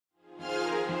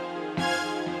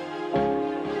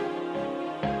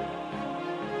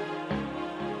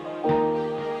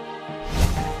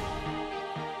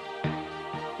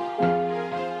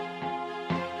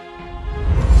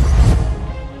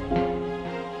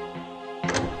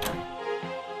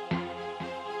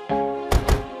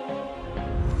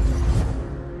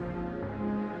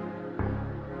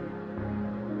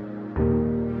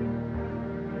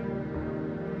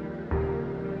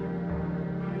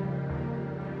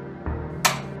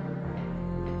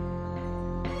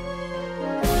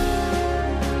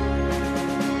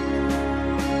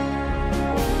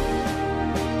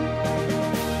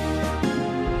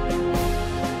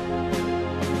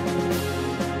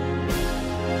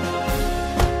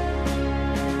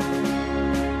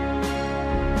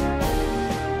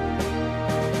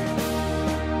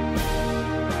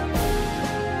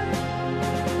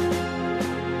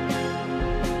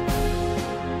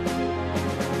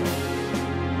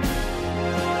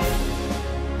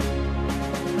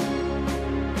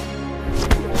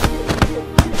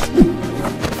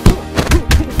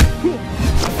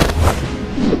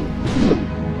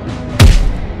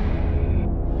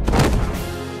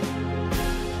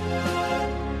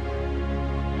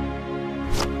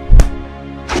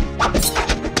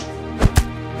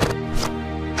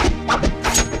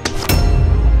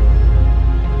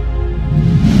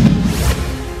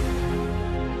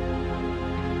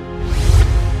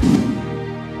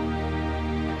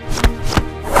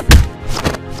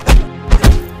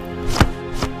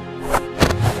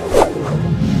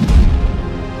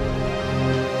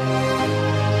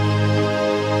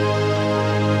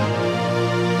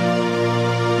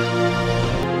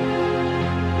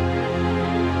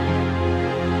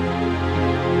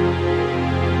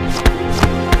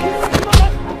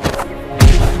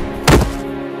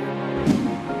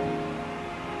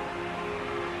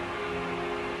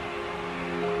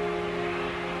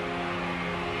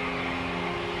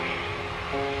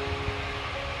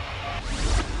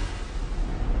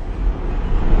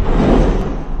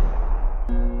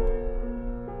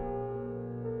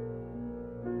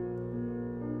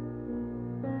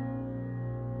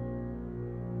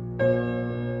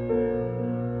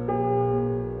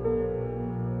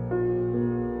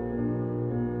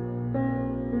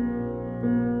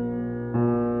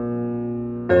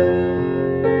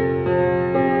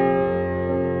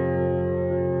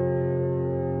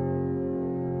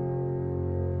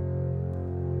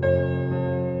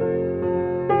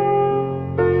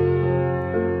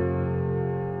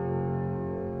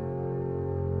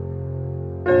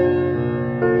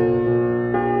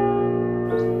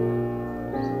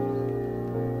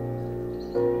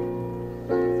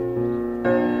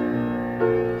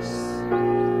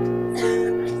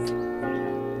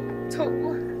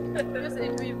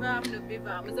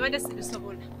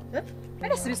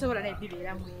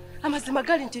Amazima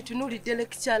gali nti tunulidde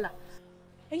lecture.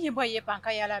 Eyibwa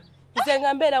yepanka yalabi. Nze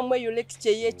nga mbeera mu eyo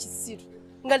lecture y'ekisiru.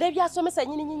 Nga n'ebyasomesa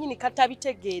nyini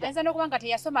katabitegeera. Ayinza n'okuba nga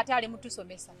teyasoma ate ali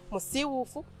mutusomesa.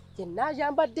 Musiiwuufu yenna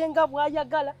ayambadde nga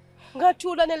bw'ayagala. Nga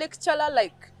tuula ne lecturer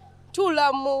like.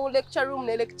 Tuula mu lecture room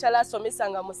ne lecturer asomesa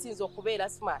nga musinza okubeera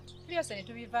smart. Byose ne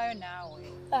tubivaayo naawe.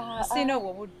 Sina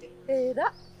obwo budde.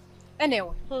 Era.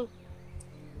 Anyway.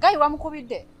 Gayi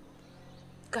wamukubidde?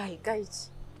 Gayi ki?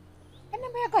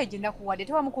 Enamba ya Gayi gye nakuwadde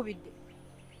tewamukubidde?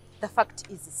 The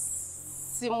fact is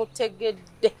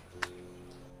simutegedde.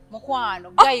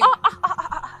 Mukwano Gayi.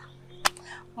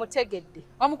 Mutegedde.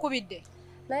 Wamukubidde?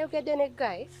 Nayogedde ne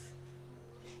Gayi.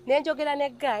 Nenjogera ne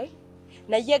Gayi.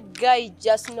 Naye Gayi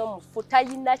just n'omufu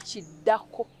tayina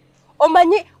kiddako.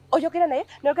 Omanyi oyogera naye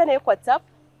ku WhatsApp.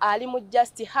 Ali mu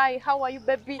just hi, how are you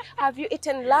baby? Have you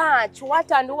eaten lunch?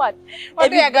 What and what?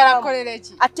 Ebiyagala kolera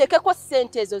ki? Atekeko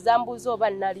sente ezo zambuza oba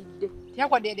nalidde.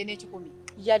 Yakwadde n'ekikumi.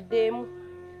 Yaddemu.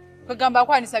 Kwegamba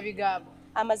akwanisa bigambo.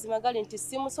 Amazima gali nti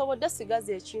simusobodde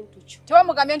sigaza ekintu kyo.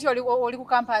 Tewamugambye nti oli ku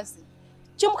kampasi.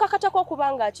 Kimukakatako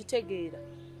okubanga akitegeera.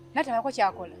 Natabako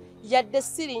kyakola. Yadde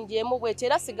siringi emu bwete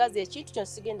era sigaza ekintu kyo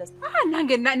sigenda.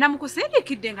 Nange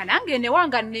namukusindikidde nga nange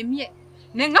newanga nnemye.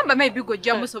 Nengamba maybe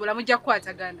gojja musobola mujja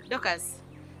kukwatagana. Doctors,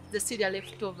 the cereal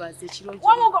leftovers ekirungi.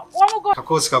 Wamugo.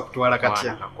 Kakosi kakutwala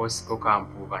katya? Kakosi ko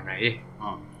kampuuba naye.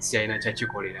 Si ayina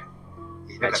kyakikolera.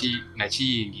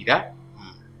 Nakiyingira.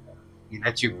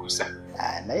 Ninakigusa.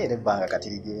 Naye era ebbanga kati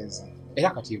ligenze. Era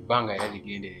kati ebbanga era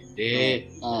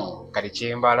ligenderedde. Kati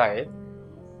kyembala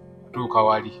kutuuka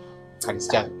wali. Kati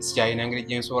sikyalina ngeri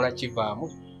gye nsobola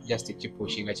kivaamu. Just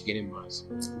kipushinga kigende mu maaso.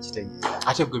 Kitegeera.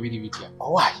 Ate gwe biri bitya?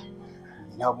 Owaayi.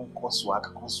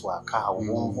 Koswaka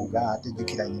wumvuga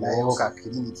tejjukira nyinayo ka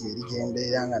kiliniki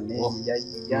erigenda nga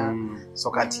neyiyayiya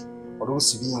so kati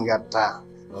oluusi bingatta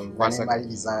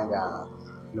malibizanga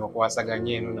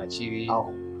n'okwasaganya eno nakiri.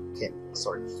 Okay,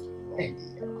 sorry.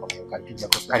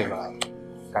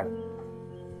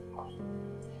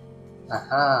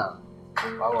 Aha.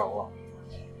 Wow.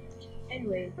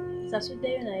 Anyway,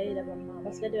 sasuddeyo naye era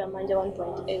basigadde bamanja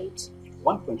 1.8.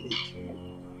 1.8.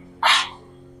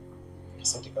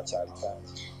 Sente kakyali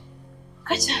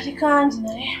kangi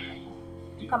naye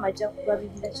Mukama ajja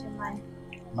kubabirira kyemaanyi.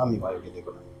 Mami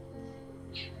wayogeddeko naye?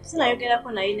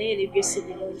 Sinayogerako naye naye era ebyo si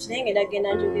birungi naye ngenda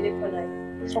genda njogereko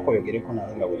naye. Sooka oyogereko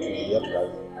naye nga bwetuliya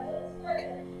tulabe.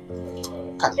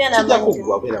 Kijja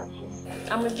kuggwa beera mu.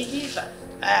 I'm a believer.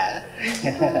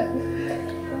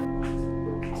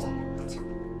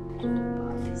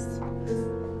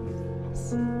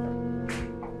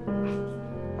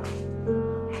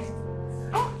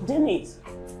 Denise.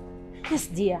 Yes,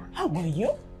 dear. How are you?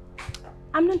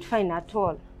 I'm not fine at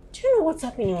all. Do you know what's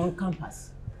happening on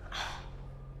campus?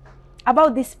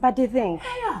 About this party thing?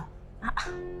 Yeah.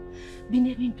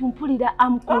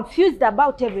 I'm confused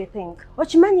about everything.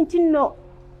 Ochimanyi nti no.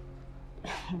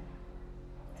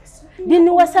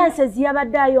 Dinu wasanse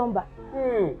ziyabadde ayomba.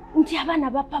 Nti abaana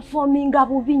ba performing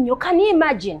bubi nnyo. Can you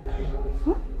imagine?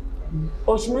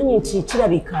 Ochimanyi nti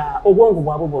kirabika obwongo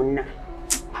bwabo bonna.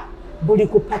 Buli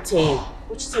ku party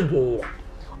ukitegeera.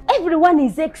 Everyone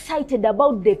is excited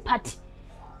about the party.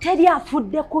 Teri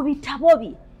afudde ku bitabo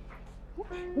bi.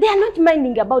 They are not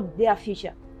minding about their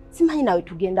future. simanyi nawe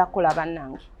tugenda kukola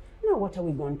bannange. No, what are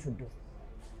we going to do?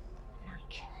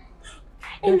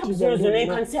 Don't even So you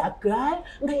can say a girl,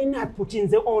 you're not putting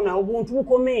the owner, won't you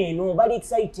come in? Nobody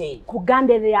excited.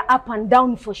 Kugambe, they are up and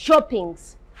down for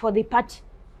shoppings for the party.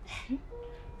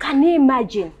 Can you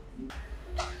imagine?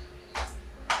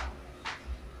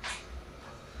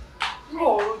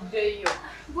 Oh, deyo.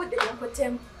 Budde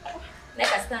nkotem. Like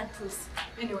a stand tools.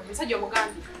 Anyway, musajja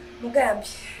Mugambi. Mugambi.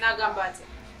 N'agamba ati.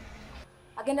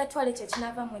 Agenda twale kye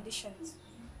kinava mu editions.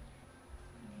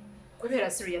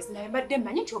 Kubeera serious naye mbadde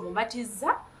mmanyi nti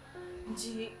omumatiza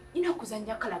nti ina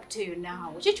kuzanya character eyo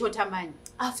naawe. Kiki otamanyi?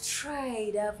 I've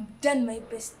tried. I've done my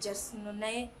best just no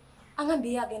naye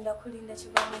angambye agenda kulinda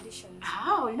kiva mu editions.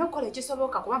 Olina okukola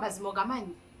ekisoboka kuba mazima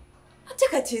ogamanyi. Ate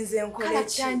kati nze nkole ki?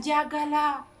 Character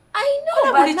njagala. I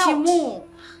know buli kimu.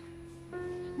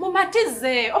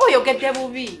 Mumatize oba oyogedde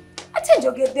bubi. Ate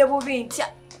njogedde bubi ntya.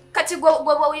 Kati gwe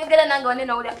oyogera nange wane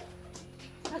nawulira.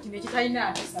 Kati ne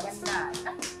kitalina mpisa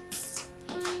bannaye.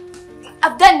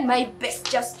 I've done my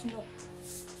best just to know.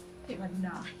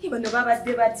 Bannaye. Ibano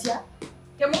babadde batya.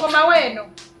 Temukoma weeno.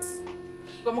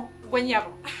 Gwe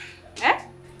nnyabo.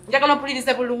 Njagala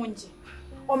ompulirize bulungi.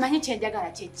 Omanyi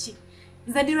kyenjagala kyeki.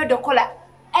 Nze ndirwedde okukola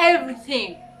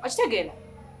everything. Okitegeera?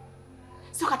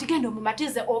 So kati genda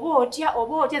omumatize oba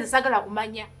otya nze saagala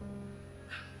kumanya.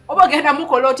 Oba ogenda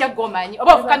mukola otya gwomanyi.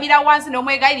 Oba ofukamira wansi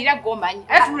n'omwegayirira gwomanyi.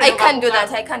 I can't do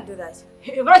that. I can't do that.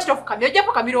 Lwaki tofukamira? Ojja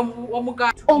fukamira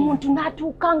omugantu. Omuntu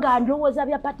n'atuuka ng'alowooza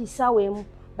bya pati ssaawa emu.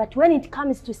 But when it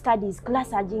comes to studies,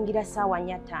 class ajingira ssaawa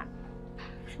 4:05.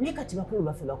 Naye kati bakulu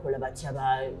baffe bakola batya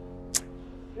baayo?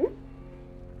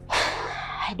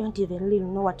 I don't even really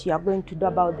know what you are going to do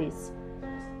about this.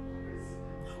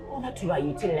 Oba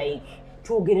tubayite like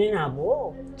twogere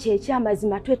nabo.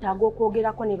 Kyekyamazima twetaaga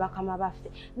okwogerako ne bakama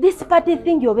baffe. This party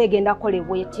thing yoba egenda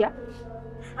kolebwa etya?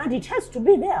 And it has to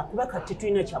be there kuba kati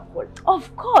tulina kyakukola.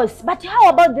 Of course, but how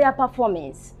about their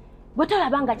performance? Bwe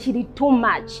tolaba nga kiri too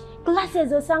much.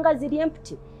 Classes osanga ziri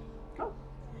empty.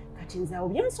 Kati nze awo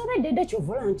byansobedde dde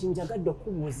kyovula nti njagadde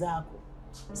okubuuzaako.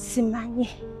 Simanyi.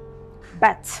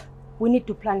 But we need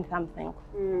to plan something.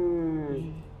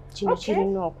 Kino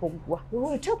kirina okuggwa. We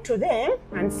will talk to them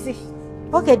and see.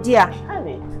 Okay, dear. Have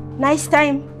it. Nice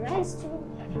time. Nice to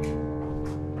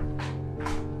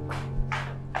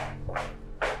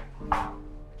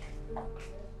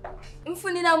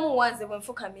Nfuniramu wanze bwe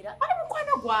nfukamira. Ali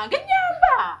mukwano gwange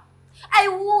nyamba. I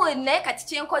would naye kati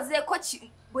kyenkozeeko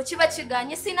bwe kiba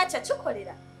kiganye sina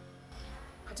kyakikolera.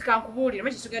 Kati kankubuulire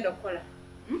maki tugenda okukola.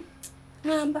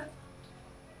 Ngamba.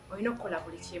 Olina okukola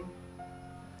buli kimu.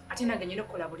 Ate nange nyina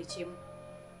okukola buli kimu.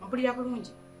 Mpulira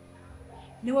bulungi.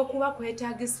 Newe kuba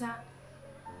kwetaagisa.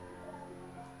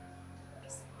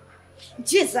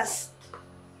 Jesus.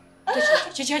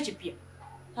 Kiki ekipya?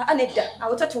 Nedda,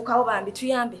 awo tatuukawo bambi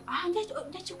tuyambe.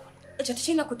 Ndakikola. Ekyo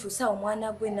tekirina kutuusa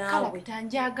omwana gwe naawe. Kala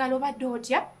njagala obadde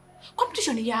otya?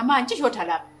 Competition y'amaanyi kiki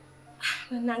otalaba?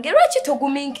 Nange lwaki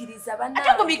togumiikiriza bannange?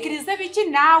 Ate ngumiikiriza biki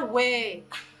naawe?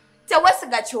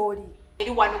 Tewasiga ky'oli.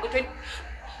 Eri wano gwe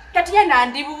tatya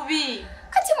nandi bubi.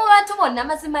 Kati mu bantu bonna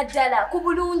mazima ddala ku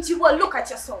bulungi bwo look at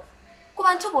yourself. Ku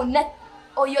bantu bonna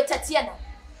oyo Tatiana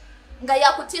nga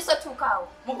yakutiisa tuukaawo.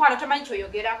 Mukwano tomanyi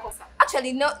kyoyogerako.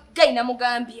 Actually no gayina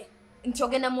mugambye nti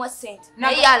ogenda muwa ssente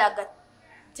naye yalaga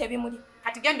tebimuli.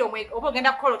 Kati genda oba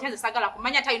ogenda kukola otya nze saagala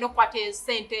kumanya talina okukwata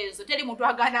ssente ezo. Teri muntu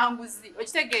agana nguzi.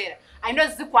 Okitegeera? Alina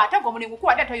ozikwata ng'omulimu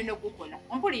kuwa ate tolina okugukola.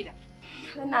 Ompulira?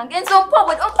 Nange nze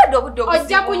ompadde obudde obuzibu.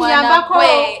 Ojja kunnyambako.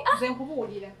 Nze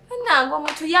nkubuulira. Nange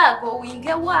omuntu yaaga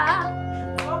owingewa.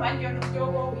 Omanyi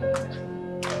gy'oba owinga.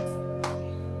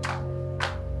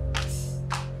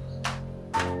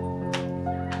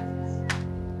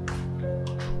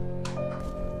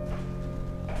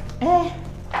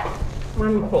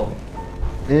 Manko.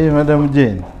 Madam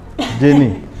Jane.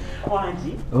 Jenny.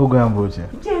 Wanji. Ogamba otya?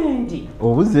 Jendi.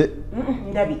 Obuze?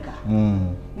 Ndabika.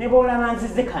 Ne bw'olaba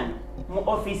nzize kano mu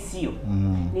ofiisi yo.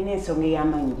 Nina ensonga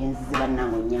ey'amaanyi gye nzize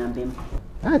bannange onnyambemu.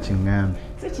 Kiŋŋambe.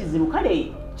 Si kizibu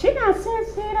kale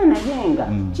kinansenseera naye nga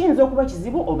kiyinza okuba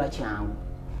kizibu oba kyangu.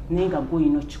 Naye nga ggwe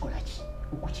olina okukikola ki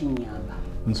okukinnyamba.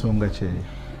 Nsonga kyeyo.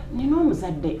 Nina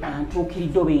omuzadde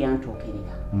antuukiridde oba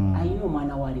eyantuukirira. Alina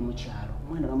omwana waali mu kyalo.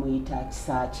 Omwana bamuyita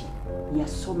Kisaaki.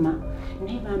 Yasoma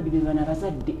naye bambi be bano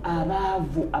abazadde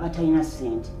abaavu abatalina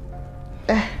ssente.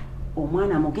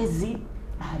 Omwana mugezi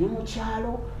ali mu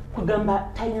kyalo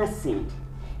kugamba talina ssente.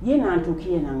 Ye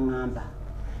n'antuukirira n'aŋŋamba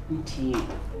nti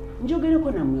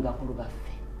njogereko nammwe bakulu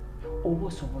baffe oba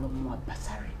osobola omuwa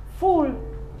basari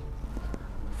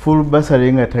full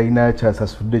basari nga talina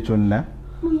kyasasudde kyonna.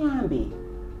 Muyambe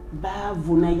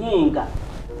baavu naye nga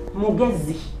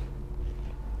mugezi.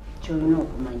 kyolina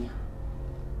okumanya.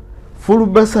 Full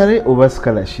bursary oba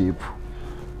scholarship?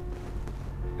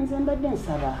 Nze mbadde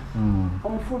nsaba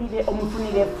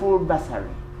omufunire full bursary.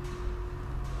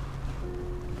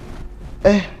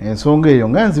 Ensonga eyo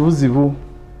nga nzibuzibu.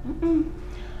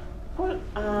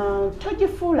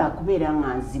 Togifuula kubeera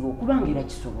nga nzibu kubanga era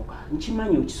kisoboka.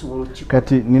 Nkimanyi okisobola okikola.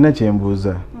 Kati nina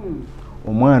kyembuuza.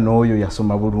 Omwana oyo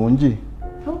yasoma bulungi?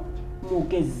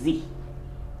 Mugezi.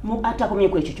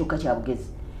 Atakomyeko ekyo kyokka kya bugezi.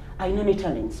 Alina ne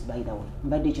talents by the way.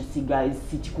 Mbadde ekyo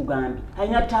sikikugambye.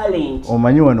 Alina talent.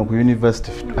 Omanyi wano ku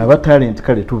university aba talent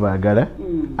kale tubaagala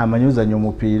amanyi ozanya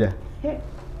omupiira.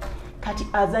 Kati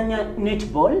azanya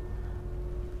netball.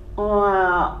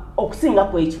 Okusinga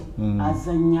ku ekyo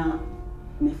azanya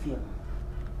ne film.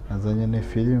 Azanya ne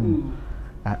film.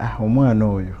 Omwana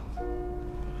oyo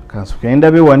kansuke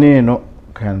ndabe wano eno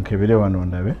kankebere wano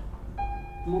ndabe.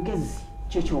 Mugezi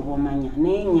kyo kyoba omanya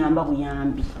naye nyamba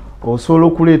buyambi. Osobola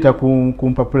okuleeta ku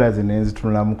mpapula ze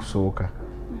nenzitunula mu kusooka.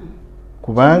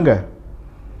 Kubanga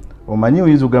omanyi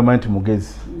oyinza ogamba nti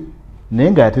mugezi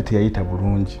naye ng'ate teyayita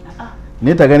bulungi.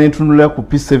 Neetaga nentunula ku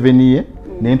P7 ye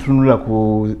nentunula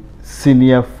ku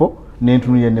senior 4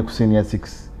 nentunula ne ku senior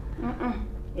 6.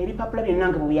 Ebipapula byonna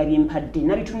nga bwe yabimpadde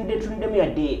nabitunuddemu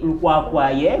yadde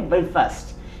lukwakwaye very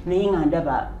fast naye nga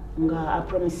ndaba nga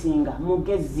apromisinga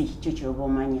mugezi kyo kyoba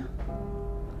omanya.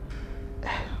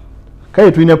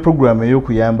 Kale tulina program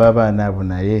ey'okuyamba abaana abo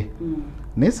naye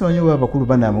naye simanyi oba abakulu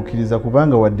banaamukiriza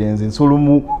kubanga wadde nze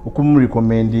nsobola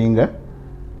okumurekomendinga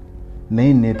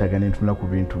naye neetaga nentunula ku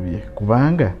bintu bye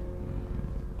kubanga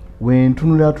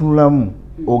wentunulatunulamu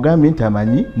ogambye nti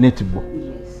amanyi netball.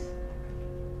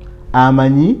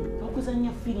 Amanyi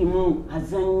okuzanya firimu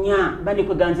azanya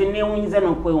bandikweganze newunyiza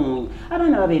n'okwewuunya.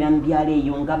 Abaana babeera mu byalo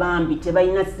eyo nga bambi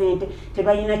tebalina ssente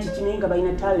tebalina kiki naye nga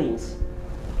balina talents.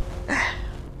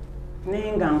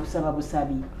 Naye nga nkusaba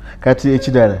busabi. Kati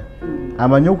ekirala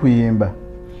amanyi okuyimba.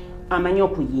 Amanyi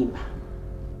okuyimba.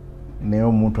 Naye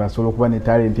omuntu asobola okuba ne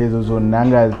talent ezo zonna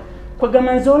nga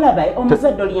kwegamba nze olaba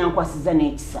omuzadde oli yankwasiza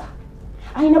n'ekisa.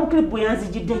 Alina bukiripu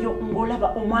yanzijiddeyo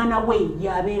ng'olaba omwana we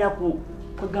yabeera ku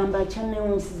kwegamba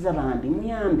kyanewunsiza bambi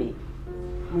muyambe.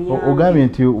 Ogambye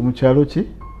nti omukyalo ki?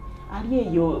 Ali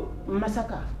eyo mu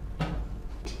Masaka.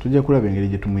 Tujja kulaba engeri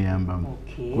gye tumuyambamu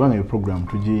kubanga eyo program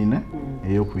tugiyina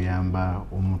ey'okuyamba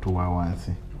omuntu wa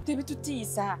wansi.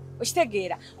 Tebitutiisa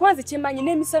okitegeera kubanze kyemanyi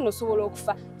n'emisano osobola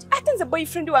okufa ate nze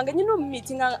boyfriend wange nyina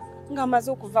omumiti nga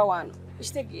amaze okuva wano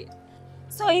okitegeera.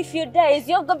 So if you die, is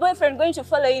your boyfriend going to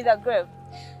follow you the grave?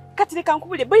 Kati leka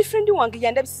nkubulire boyfriend wange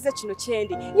yandabisiza kino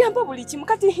kyendi yamba buli kimu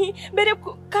kati mbere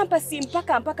ku kampasi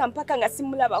mpaka nga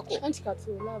simulabako. Anti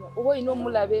kati olaba oba olina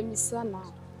omulaba emisana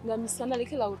nga misana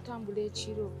lekera otambula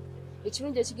ekiro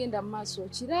ekirungi ekigenda mu maaso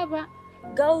okiraba.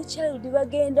 Girl child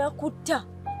bagenda kutta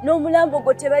n'omulambo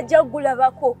gwo tebajja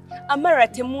gulabako. Amara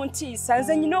temuntiisa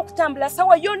nze nyina okutambula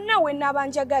sawa yonna we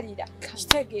n'abanjagalira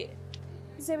kitegeera.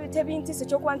 Tebintiisa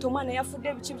ekyokuba nti omwana yafudde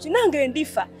ebiki nange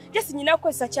ndifa jasi nyina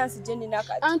kukozesa chance gye nina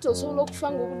kati. Anti osobola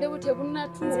okufa ng'obudde bwe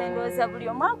tebunnatuuka. Nze ndowooza buli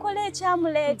omu akola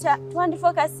ekyamuleeta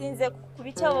twandifokasinze ku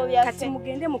bitabo byaffe. Kati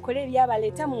mugende mukole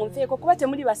ebyabaleeta munveeko kuba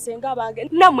temuli basenga bange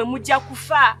nammwe mujja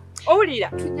kufa. Owulira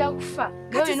tujja kufa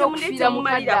kati olina okufiira mu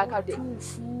kadde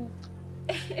akatuufu.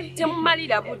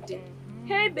 Temumalira budde.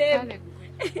 Hey babe.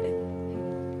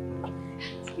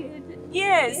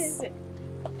 Yes.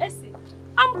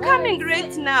 I'm coming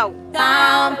right now.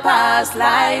 Campus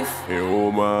life. Hey,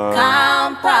 Oma.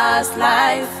 Campus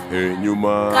life. Hey,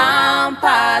 Nyuma.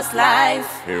 Campus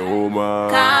life. Hey, Oma.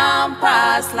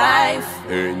 Campus life.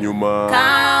 Hey, Nyuma.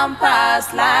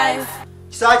 Campus life.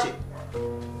 Kisache.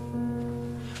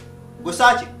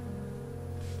 Gosache.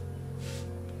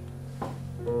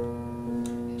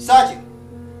 Kisache.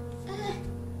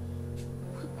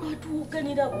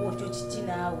 Kwatuukanira bwotyo kiki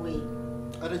naawe?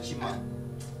 Ate kima.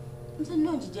 Nze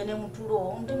nonjije ne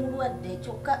mutulo ndi mulwadde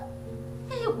kyokka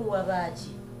naye gwe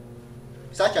wabaaki.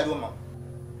 Kisache aliwo mama.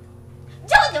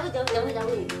 Jawe.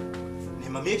 Ne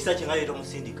mama ye Kisache nga leeta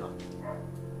musindika.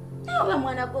 Naye oba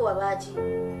mwana gwe wabaaki.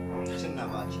 Ate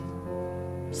nabaaki.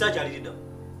 Kisache alirida.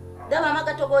 Dama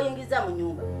amagato g'oyingiza mu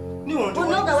nnyumba.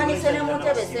 Bunoga wanise ne mu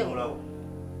ntebe semu.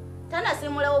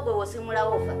 Tanasimulawo gwe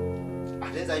wosimulawo fa.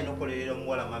 Ate nze alina okukolerera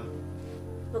omuwala mami.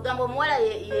 Ogamba omuwala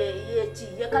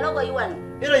ye kalogo yiwano.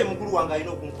 Era ye mukulu wange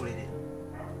alina okunkolerera.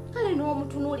 Kale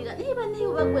n'omutunuulira naye banne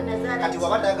oba gwe Nazaala. Kati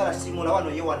wabadde ayagala simula wano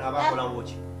ye wano aba akolawo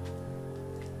ki?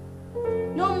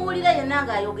 N'omuwulira yenna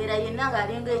ng'ayogera yenna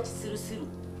ng'alenga ekisirusiru.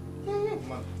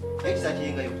 Ekisache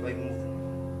yenga yokubayimuvu.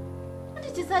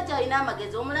 Ati Kisache alina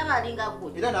amagezi omulaba alinga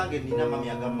gwe. Era nange nina mami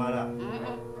agamala.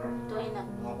 Toyina.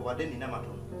 Mwakubadde nina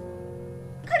matono.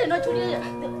 Kale n'okiwulira.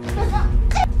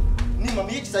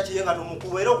 ekisa kiyenga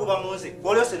tumukuba era okuba munze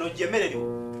gw'olyose n'ogyemmererwa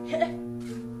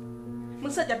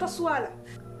musajja toswala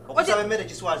okusaba emmere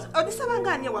kiswaza ogisaba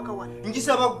ng'ani ewaka wano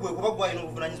ngisaba ggwe kuba gwalina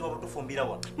obuvunaanyizibwa butufumbira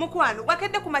wano mukwano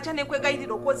wakedde ku makya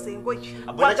nekwegayirira okwoza engoye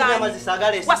bwenakinya amazzi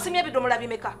saagaleesi wasimya ebidomola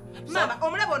bimeka mama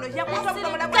omulaba ono yakuta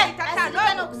obudomola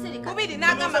bwaitatano kubiri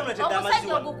n'agamba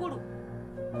omusajja ogukulu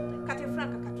kati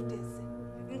franka katuteze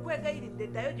nkwegayiridde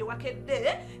ddayo gye wakedde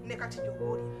ne kati gy'oba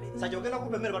oli emmere sajja ogenda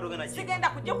kuba emmere batogenda sigenda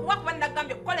kujja kuwa kuba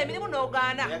nagambye okukola emirimu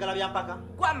n'ogaana oyagala byampaka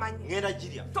gwamanyi ngenda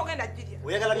girya togenda girya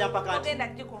oyagala byampaka togenda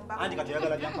gikomba anti kati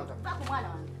oyagala byampaka ku mwana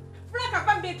wange franka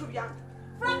va mbintu byange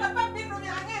franka va mbintu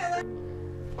byange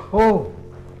Oh,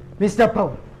 Mr.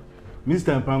 Paul.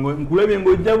 Mr. Mpango, nkulabye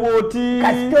ng'ojja bw'oti.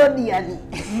 Custodian.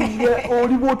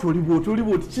 Oli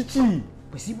bw'oti kiki?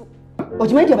 Bwesibu.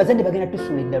 Okimanyi nti abazadde bagenda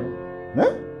tusuula eddalu.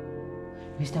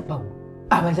 Mr. Paul,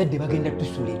 abazadde bagenda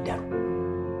tusuula eddalu.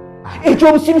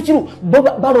 Ekyobusirusiru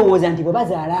balowooza nti bwe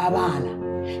bazaala abaana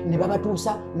ne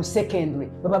babatuusa mu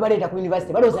secondary baba baleeta ku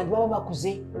university balowooza nti baba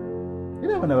bakuze.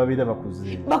 Era abaana babeera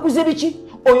bakuze. Bakuze biki?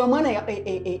 Oyo omwana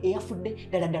eyafudde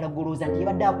ddala golooza nti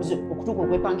yabadde akuze okutuuka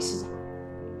okwepangisiza.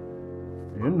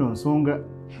 Eyo nno nsonga.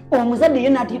 Omuzadde ye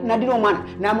n'addira omwana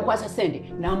n'amukwasa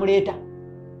ssente n'amuleeta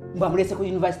mbw'amuleese ku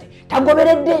university.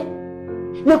 Tagoberedde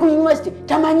ne ku university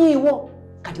tamanyiiwo.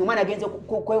 Kati omwana agenze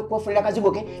kwefunira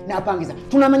akazigo ke n'apangiza.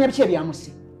 Tunamanya biki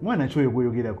ebyamusse. Mwana ki oyo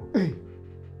gw'oyogerako?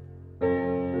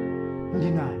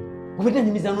 Ndi naani? Obadde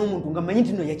nyumiza n'omuntu nga mmanyi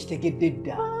nti nno yakitegedde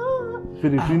dda.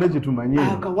 Tulina kye tumanye.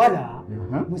 Akawala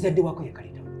muzadde wako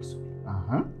yakaleeta ku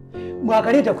ssomero.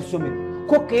 Mwakaleeta ku ssomero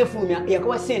ko keefulumya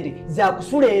yakawa ssente za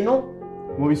kusula eno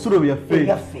mu bisulo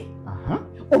byaffe.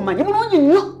 Omanyi bulungi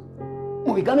nnyo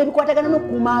mu bigambo ebikwatagana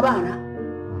n'okukuuma abaana.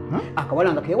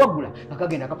 Akawala nga keewaggula nga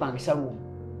kagenda akapangisa luumu.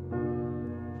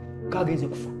 Kagenze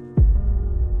kufa.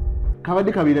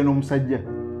 Kabadde kabeera n'omusajja.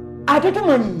 Ate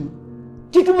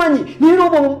titumanyi niro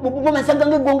bw'amasaga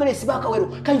ng'eggongera esiba akawero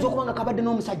kayinza okuba nga kabadde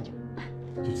n'omusajja.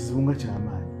 Ekyo kizibu nga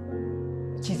kyamaanyi.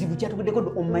 Kizibu kyatuguddeko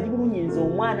omumanyi bulungi nze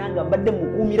omwana nga mbadde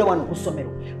mukuumira wano ku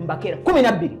ssomero mbakeera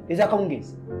 12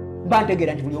 ez'akawungeezi mba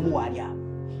ntegeera nti buli omu waali awo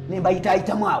ne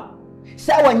mbayitaayitamu awo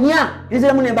saawa 4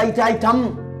 eziramu ne mbayitaayitamu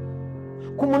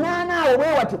ku 8 awo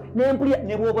bwe watyo ne mpulira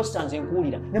ne bw'oba osanze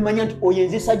nkuwulira ne manya nti oyo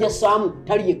enze sajja ssaamu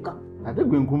tali yekka. Ate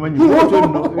gwe nkumanyi.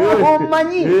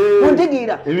 Omanyi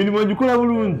ontegeera emirimu ngikola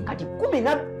bulungi. Kati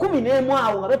 11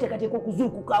 awo nga bateekateeka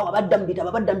okuzuukuka awo abadda mu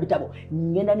bitabo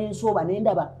ngenda n'ensooba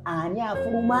n'endaba ani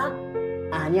afuluma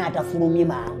ani atafulumye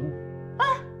mangu.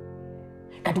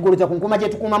 Kati golooza ku nkuuma gye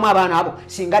tukuumamu abaana abo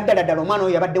singa ddala omwana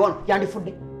oyo yabadde wano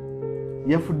yandifudde.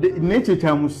 Yafudde n'ekyo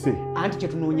kyamusse. Anti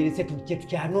kyetunoonyereza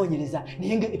kyetukyanoonyereza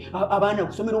naye abaana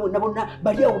okusomero bonna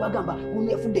bali awo bagamba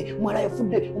gundi yafudde omwala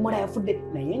yafudde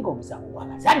naye ng'omusango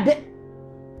gw'abazadde.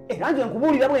 Era nze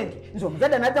nkubuulira bwe nti nze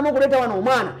omuzadde n'addamu okuleeta wano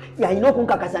omwana yalina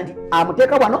okunkakasa nti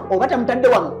amuteeka wano oba tamutadde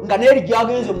wano nga neeri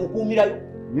gy'agenze mukuumirayo.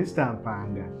 Mr.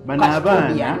 Mpanga bano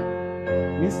abaana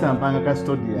Mr. Mpanga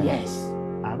custodian. Yes.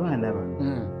 Abaana bano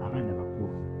abaana bakulu.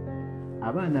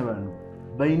 Abaana bano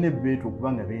balina ebbeetu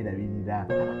okuba nga beerabirira.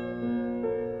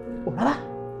 Olaba?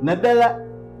 Naddala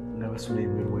nga basula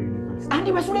ebweru wa university.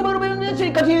 Andi basula ebweru wa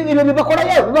university kati ebyo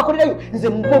bibakolerayo. Nze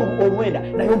mukolo olwenda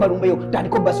nayo mbalumbeyo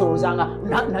tandika obbasolozanga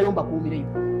nayo mbakuumireyo.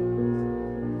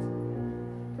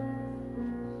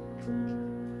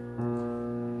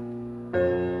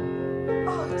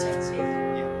 Oh, Chachi.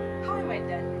 How am I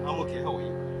done? I'm okay, how are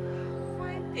you?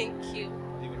 Fine, thank you.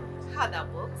 How the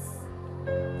books?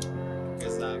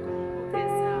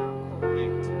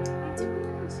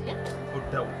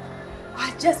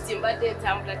 Just mbadde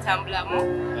tambula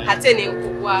ate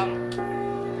nenkugwamu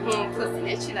mpozi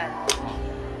nekirala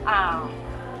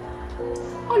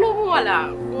ono omuwala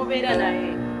gwobeera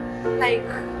naye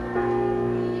like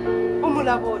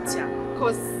omulaba otya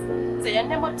cause nze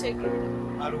yannemutegeera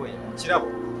kirabo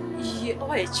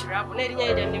oba ekirabo n'erinnya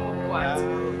ye lyannemukwata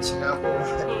kirabo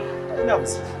alina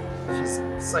buzibu. She's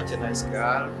such a nice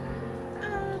girl.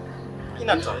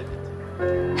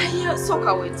 naye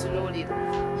sooka weetunuulira.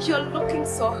 You're looking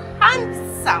so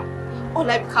handsome.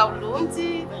 Olabika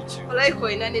bulungi. Olabika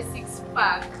olina ne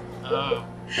 6-pack.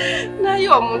 Naye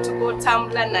omuntu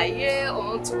gw'otambula naye,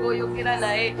 omuntu gw'oyogera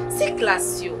naye, si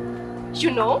class yo.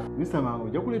 You know? Mr. Mango,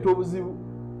 ojja kuleeta obuzibu.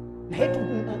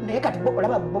 Naye kati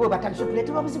olaba bo batandise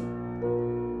okuleetera obuzibu.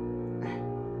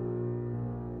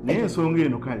 Naye ensonga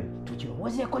eno kale.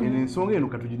 Tukirowoozeeko eno ensonga eno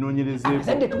katuginoonyerezeeko.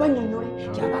 Abazadde tubannyonnyole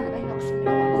nti abaana balina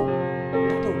kusomera wano.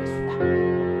 Ate olwasula.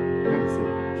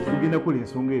 Tugenda kukola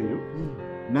ensonga eyo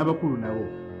n'abakulu nabo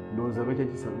ndowooza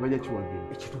bajja kiwagira.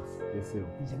 Ekituufu.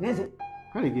 Nze ngenze.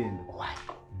 Kale genda.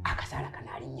 Akasaala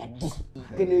kanaalinnya ddi.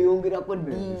 Geneyongerako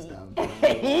ddi.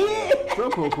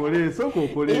 Soko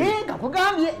okole.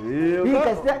 Kakugambye.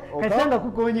 Kasanga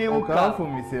kukonyeemu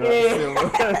kafumise.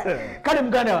 Kale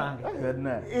muganda wange.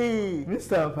 Gadna.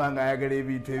 Mr. Mpanga ayagala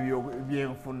ebintu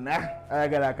ebyenfuna.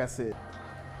 Ayagala akaseera.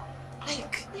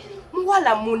 Like,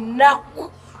 muwala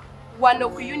munaku. Wano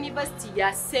ku university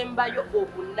yasembayo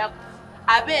obunaku.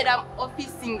 Abeera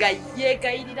office nga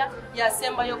yeegayirira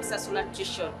yasembayo okusasula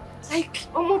tuition. Like,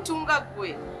 omuntu nga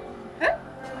gwe.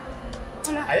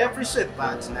 I appreciate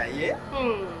that naye.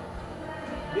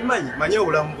 Bimanyi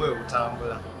obulamu bwe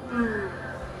butambula.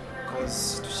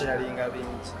 Because tusharinga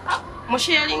bingi.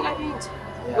 Musharinga bingi.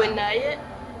 Gwe naye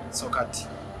so kati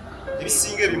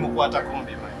ebisinga ebimukwatako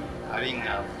mbimanyi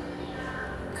abingaamu.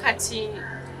 Kati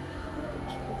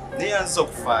neyanza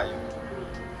okufaayo.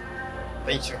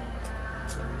 Thank you.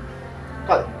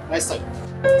 Kale, nice time.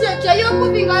 Are you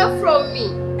moving away from me?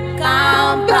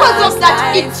 Because of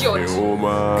that idiot.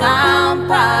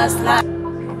 Campus life.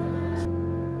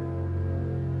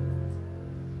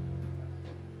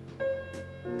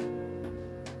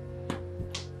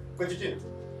 Kwechitini.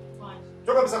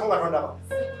 Choka bisa konga twandaba.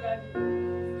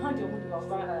 Handi omuntu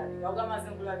wafana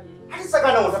ngamaze ngulabiye. Ati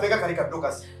sakana utabeka kalika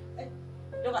Dokas.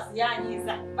 Dokas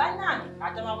yanyiza. Banani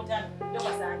atama butani.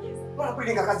 Dokas yanyiza. Bora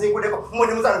kulinga kazi ngudeko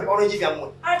mwene muzana ono njivya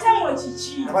mwene. Atamo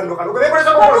chichi. Abandoka loke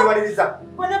bekolesa ko kumaliriza.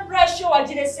 Bona pressure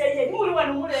wajireseye. Ni muri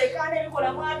wanu mulekane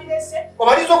bikola mwabirese.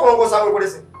 Omalizo kulongosa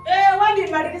wekolese.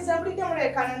 Wandi maliriza mulike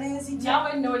mulekana nenzi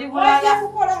jawe noli bulala. Wandi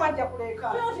kukola majja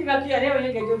kulekana. Yofika pia leo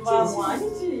yengeje vamu.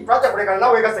 Twacha kulekana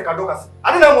nawe gaseka Dokas.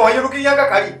 Ani namwe wayirukiyanga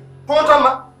kali.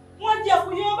 Pontama. Mwajja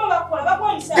kuyomba bakola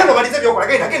bakonisa. Gendo malize byokola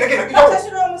genda.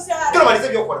 Kusasula omusala. Gendo malize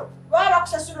byokola. Baba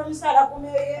kusasula omusala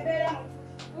kumeyembera.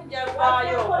 Kujja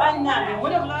kwayo bannange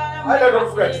muli bulala. Aida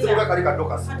ndofuka kizibuka kali ka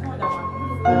Dokas.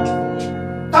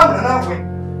 Tamna nawe.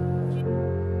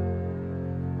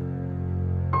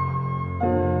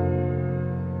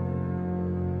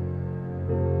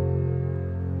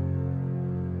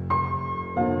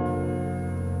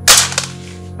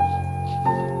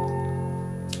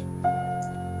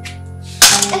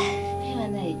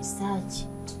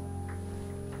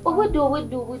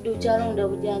 Obudde kyalonda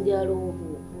bujanjalo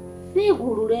obwo.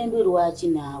 Neegulula embe lwaki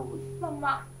naawe?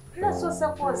 Mama, nasoose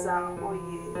kwoza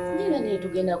ngoye. Nyiwe ne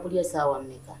tugenda kulya saawa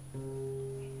mmeka?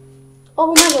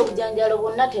 Obumanyi obujanjalo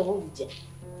bwonna tebujja.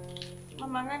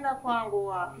 Mama, ngenda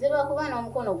kwanguwa. Nze lwakuba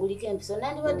n'omukono guliko empiso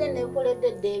nandibadde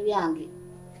neekoledde dda ebyange.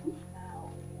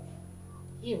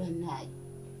 Ye bannaaye,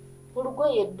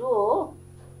 olugoye ddo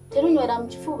terunywera mu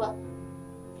kifuba.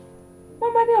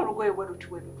 Mama, ni olugoye bwe luti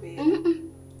bwe lubeera.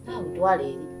 Naawe twala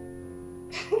eri.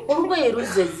 Olugoye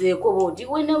luzzezeeko booti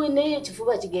weneweneyo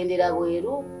ekifuba kigendera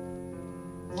bweru.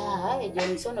 Egyo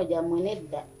emisono gyammwe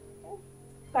nedda.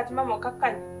 Kati mama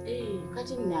okakkanya?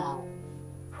 Kati naawe.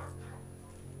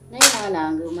 Naye mwana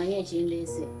wange omanye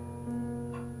ekindeese.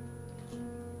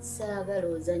 Saagala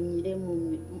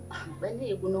ozanyiremu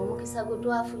banne guno omukisa gwe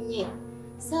twafunye.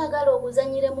 Saagala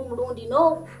oguzanyiremu mulundi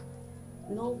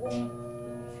n'ogumu.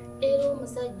 Era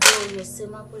omusajja oyo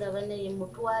Ssemakula banne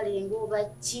mutwale ng'oba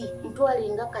ki? Mutwale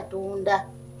nga Katonda.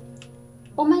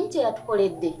 Omanyi kye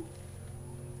yatukoledde?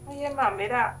 Ye mama,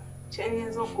 era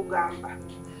kyenyinza okugamba.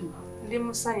 Ndi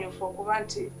musanyufu okuba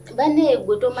nti banne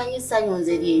gwe tomanyi ssanyu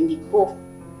nze lyendiko.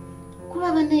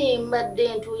 Kuba banne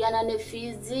mbadde ntuuyana ne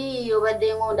fiizi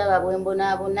obadde ng'ondaba bwe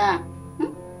mbonaabona.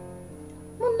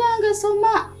 Munnange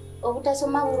soma,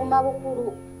 obutasoma buluma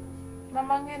bukulu.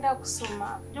 Mama, ngenda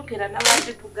kusoma. Jjukira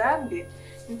nabadde tugambye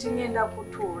nti ngenda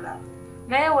kutuula.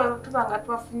 Naye we tuba nga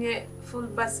twafunye full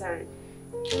bursary.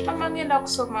 Mama, ngenda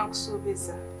kusoma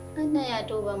nkusuubiza. Naye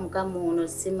ate oba mukama ono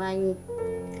simanyi.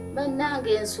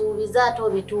 Bannange nsuubiza ate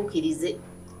obituukirize.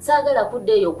 Saagala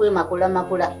kudda eyo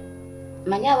okwemakula.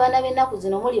 Manyi abaana b'ennaku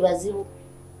zino muli bazibu.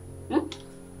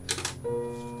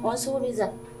 Onsuubiza?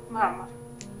 Mama,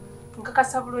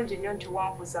 nkakasa bulungi nnyo nti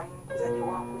wankuza mu nkuza gye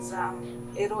wankuzaamu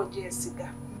era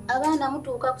ogyesiga. Abaana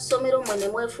mutuuka ku ssomero mmwe ne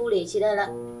mwefuula ekirala.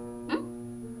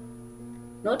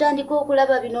 N'otandika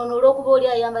okulaba binono olw'okuba oli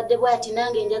ayambadde bw'ati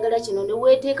nange njagala kino ne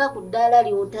weeteeka ku ddaala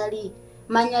ly'otali.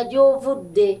 Manya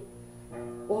gy'ovudde.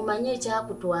 Omanye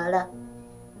ekyakutwala.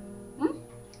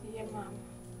 Ye mama.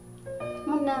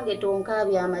 Munnange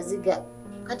tonkaabye amaziga.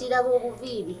 Kati laba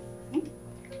obuviiri.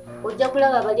 Ojja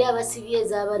kulaba bali abasibye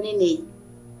ez'abanene.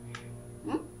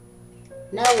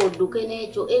 Naawe odduke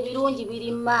n'ekyo ebirungi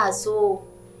biri mu maaso.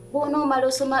 Bw'onoomala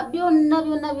osoma byonna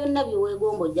bye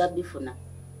weegomba ojja bifuna.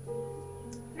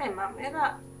 Mama,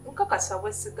 era nkakasa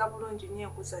bwesiga bulungi nnyo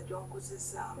enkuza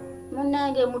gy'onkuzizaamu.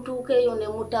 Munnange mutuuke eyo ne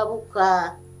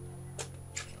mutabuka.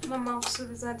 Mama,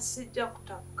 nkusuubiza nti sijja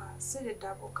kutabuka,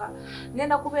 siritabuka.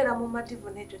 Ngenda kubeera mumativu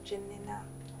n'ekyo kye nnina.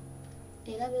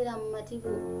 era beera mu mativu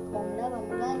omulaba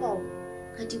muganda wo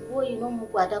kati gwoyina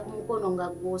omukwata ku mukono nga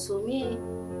gw'osomye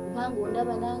kubanga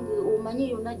ondaba nange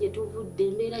omanyi yonna gye tuvudde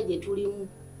embeera gye tulimu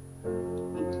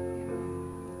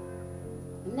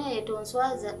naye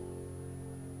tonswaza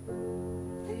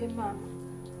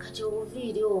kati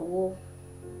obuviiri obwo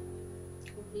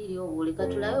leka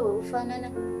tulabe bwe bufaanana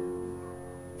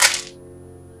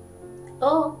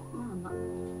mama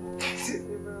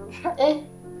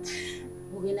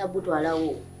ogenda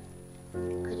butwalawo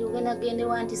kati ogenda gende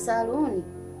wanti saluuni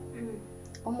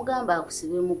omugamba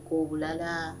akusibemukko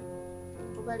obulala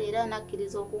oba leero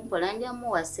anakkiriza okumpola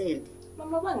njamuwa sente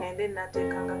mama bangende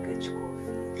nateekangako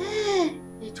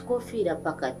ekikofiira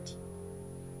pakati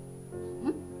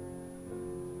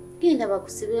genda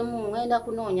bakusibemu ngenda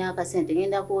kunoonya akasente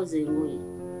ngenda kwoza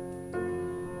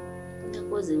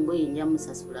engoye nja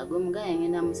musasula gwe mugaya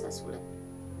ngenda musasula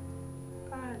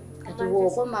kati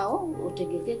bw'okomawo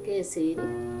otegeke keesi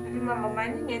eri mama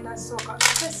manyi ngenda sooka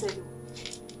keesi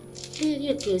eri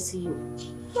ekeesi yo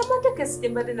mama ate keesi gye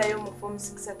mbadde nayo mu form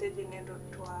 6 ate gye ngenda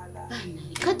otwala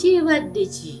kati ebadde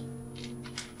ki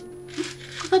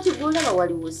kati gwolaba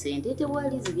waliwo sente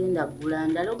tewali zigenda kugula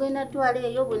ndala ogenda twala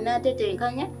eyo bwenna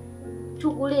atetenkanya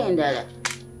tugule endala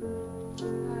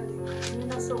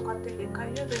nasooka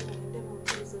tegekayo ngende mu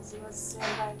mpirizo ziba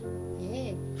zisembayo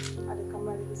aleka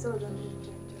maliriza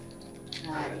olwamujanja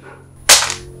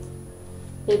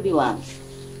bebi wange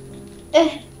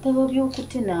tabo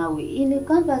byokutte naawe ine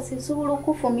kampasi esobola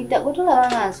okufumita gwe tolaba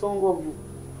nga nsongovu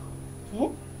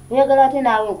oyagala ate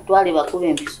naawe nkutwale bakuba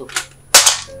empiso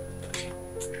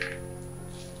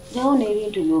jawo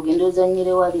n'ebintu byogenda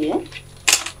ozanyire wali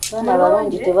baana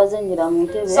balungi tebazanyira mu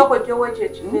ntebe soko gyowa ekyo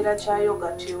ekibeera kya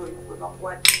yogati oyo gwe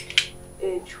bakuwadde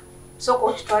ekyo soko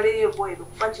okitwaleyo bweru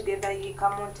kuba kigenda yiika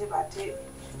mu ntebe ate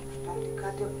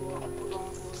tandikate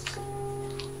kulongoosa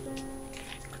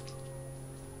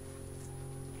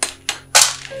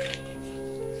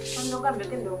onogambe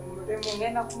genda okumulemu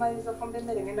ngenda kumaliriza fumba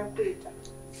emmere ngenda kuyita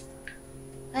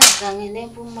nga ngende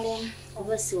mpumulemu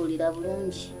oba siwulira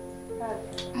bulungi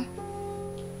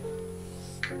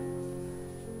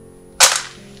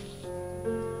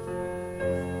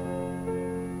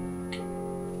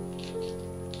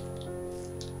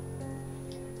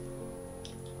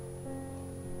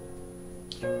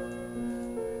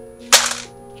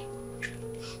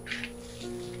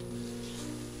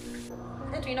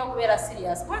tulina okubeera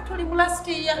serious kuba tuli mu last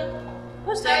year.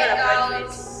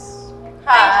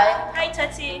 Hi,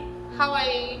 Tati. How are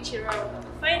you, Chiro?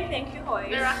 Fine, thank you. How are you?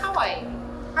 Vera, how are you?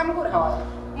 I'm good, how are you?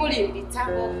 Muli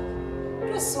mbitabo.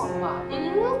 Tusoma.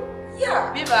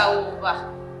 Yeah. Biba uba.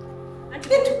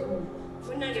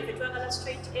 Munange petwagala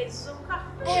straight A's zokka.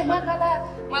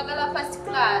 Mwagala first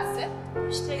class.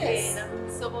 Kitegeera.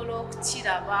 Sobola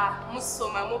okukiraba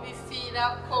musoma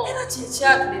mubifiirako. Era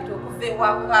kyekyatuleeta okuva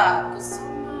ewaka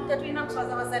tusoma. Tetulina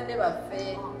kuswaza bazadde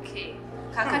baffe. Okay.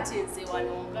 Kakati nze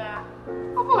wano nga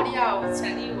oba oli awo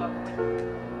kyaliwa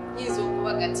yinza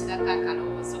okubagatira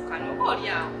kakalowoozo kano oba oli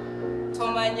awo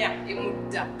tomanya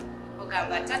emudda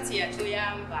ogamba tati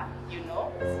yatuyamba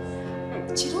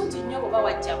kirungi nnyo bwoba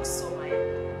wajja kusomayo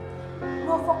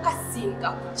n'ofokasinga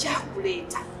ku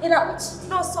kyakuleeta era kuki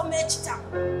n'osoma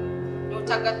ekitabo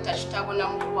n'otagatta kitabo na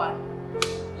mukwano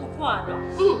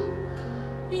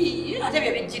ate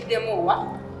bye bijjiddemu wa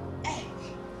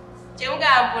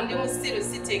kyemugamba ndi musiru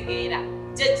sitegeera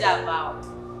jjajja avaawo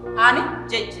ani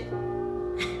jjajja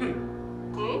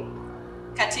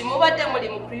kati mubadde muli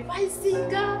mu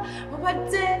revisinga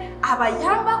mubadde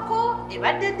abayambako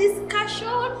ebadde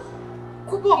discussion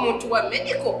kuba omuntu wa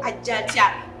medical ajja atya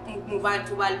mu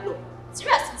bantu ballo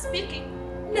seriously speaking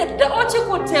nedda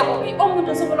okikutte bubi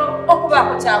omuntu osobola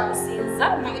okubaako kyakusinza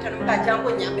nomwita nomugajangu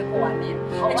onyambeko wamera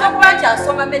ekyokuba nti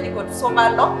asoma medical tusoma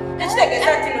lo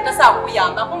ekitegeeza nti notasaa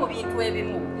kuyambako mu bintu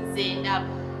ebimu nze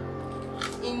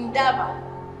ndaba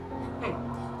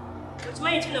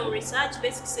okimanyi nti no mu research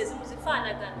basics ezimu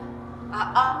zifaanagana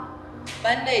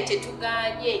bannaye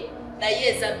tetuganye naye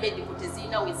eza medical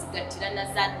tezirina we zigattira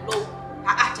naza lo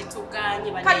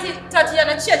tetuganye kati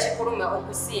tatiyana ki ekikuluma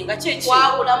okusinga kiki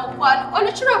wawula mukwano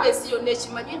olukiraba ensi yonna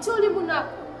ekimanyi nti oli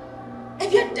munaku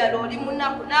ebyaddala oli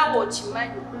munaku naawe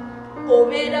okimanyi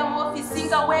obeera mu ofisi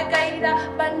nga weegayirira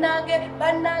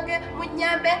bannange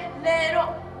munyambe leero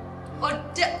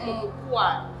odde mu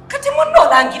mukwano kati munno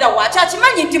olangira waki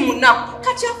akimanyi nti munaku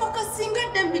kati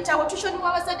afokasingadde mu bitabo tushoni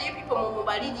w'abazadde ebipipo mu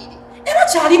mubalirire era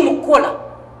kyali mu kukola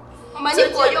omanyi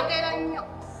oyogera nnyo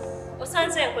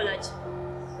osanze enkola ki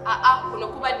kuno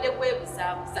kubadde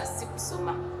kwebuzaabuza si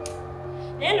kusoma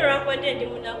naye nolwakubadde ndi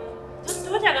munaku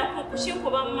tobataga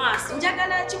kukinkuba mu maaso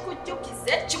njagala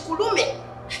kikujjukize kikulume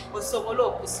osobola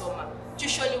okusoma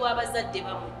tushoni w'abazadde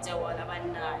bamujja wala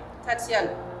bannaye Tatiana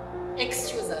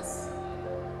excuse us.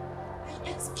 I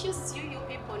excuse you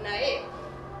people naye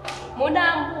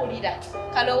munambulira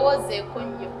kalowoozeeko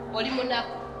nnyo oli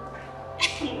munaku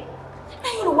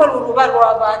naye oluwala oluba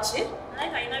lwabaki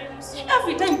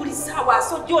every time buli ssaawa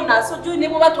asojjo ne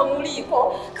bwoba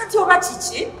tomuliiko kati oba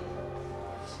kiki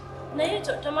naye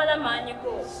tomala maanyi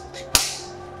go.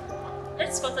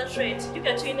 Let's concentrate.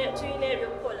 Tuyina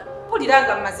ebyokukola. mpulira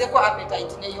nga mmazeeko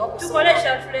appetite neyo tukole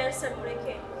kyatuleese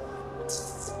muleke.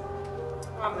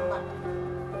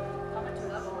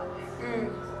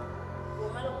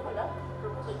 Omala okukola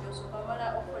proposal gy'osooka omala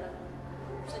okukola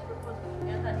proposal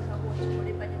yatandikako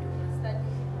okikole budget study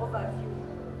overview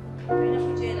tulina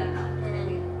kugyerana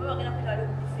oba bagenda kwetwala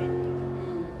okudifendi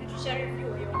netusha review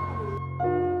eyo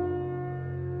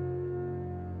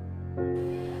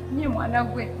nye mwana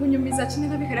gwe munyumiza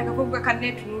kinirabikira kavuga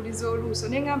kanetunuliza oluuso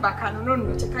neŋŋamba akanono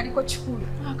nno tekaliko kikulu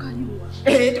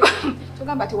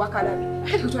tugamba tewakalabi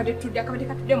ate tutwadde tudde akabadde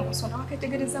katudde mu nsonga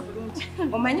waketegereza bulungi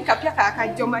omanyi kapya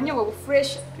kakajja omanyi bwe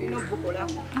bufresh tulina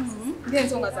obukolako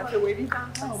ng'ensonga zaffe webiba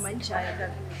omanyi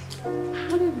kyayagala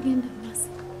oli bigenda maaso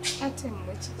ate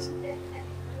mmwe kiki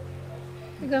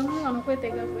egamwe wano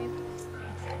kwetega bwetu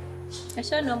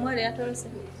ekyano omuwala yatolose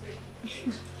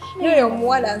naye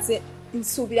omuwala nze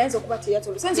nsuubira ayinza okuba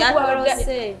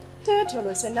teyatolose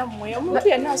teyatolose nammwe omuntu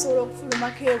yenna asobola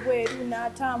okufulumako ebweru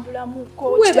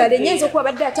n'atambulamuko webale nyinza okuba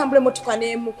badde atambula emotoka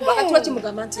n'emukuba kati lwaki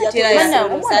mugamba nti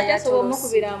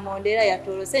yatolose era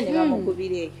yatolose ne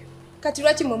bamukubira eyo kati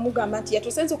lwaki mwe mugamba nti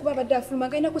yatolose ayinza okuba badde afuluma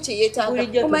ng'alinako kye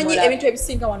yeetaaga omanyi ebintu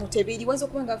ebisinga wano tebiri wayinza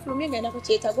okuba nga afulumye ng'alinako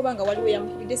kye yeetaaga oba nga waliwo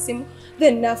yamukubidde essimu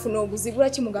then n'afuna obuzibu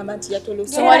lwaki mugamba nti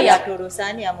yatolose wali yatolose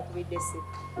ani yamukubidde essimu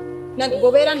nange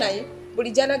gobeera naye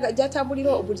buli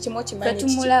gyatambulira buli kimu okimanyi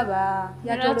tumulaba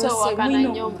yatolose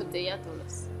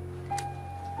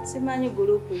simanyi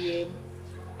gurupu yemu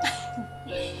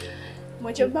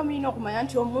mwekyoba mulina okumanya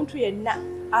nti omuntu yenna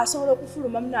asobola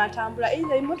okufulumamu n'atambula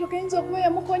either emmotoka eyinza okuba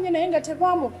yamukonye naye nga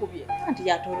tebamukubye anti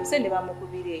yatolose ne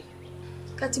bamukubira eyo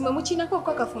kati mwe mukiinako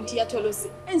okukakafu nti yatolose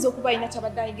ayinza okuba alina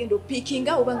kyabadde agenda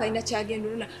opiikinga oba nga alina kyagenda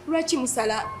olona lwaki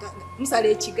musala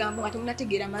ekigambo nga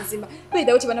temunategeera mazima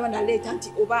beerawo kyebana banaleeta nti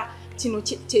oba kino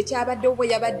kyekyabadde oba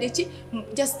yabadde ki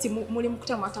just muli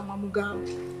mukutamwatamwa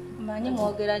mugambo manyi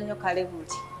mwogera nnyo kale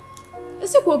buti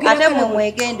ate mwe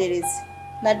mwegendereze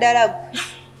naddala gwe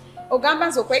ogamba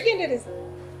nze okwegendereza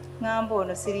ŋŋamba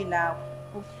ono siri naawe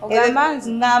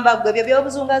ŋŋamba gwe ebyo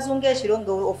byobuzungazunga ekiro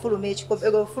nga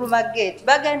ofuluma geeti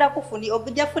bagenda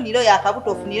ojja funire oyo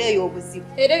akabuto ofunire eyo obuzibu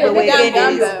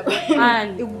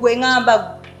gwe ŋŋamba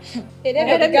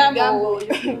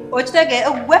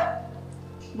okitegeera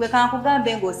gwe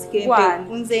kankugambe ng'osika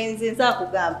empewo nze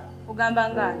akugamba ogamba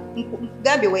ngaani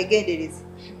gambye weegendereze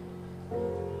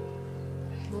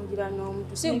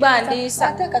sigwandiisa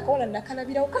ate akakola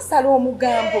nakalabirawo kasala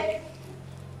omugambo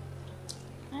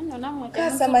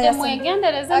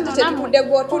tetutudde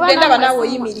gwotudde ndaba naawe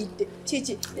oyimiridde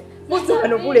kiki buzi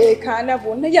bano buleekaana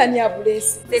bwonna yani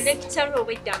abuleesi lekitalo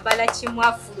obwedda mbala kimu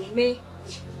afulume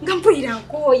nga mpulira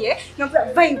nkooye nga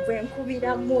vibe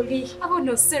enkubira muli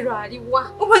abono Sero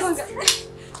aliwa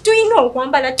tuyina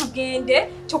okwambala tugende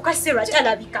kyokka Sero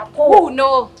talabikako. Oh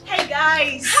no. Hey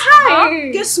guys.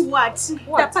 Hi. Guess what?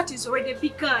 The party's already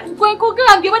begun. Gwe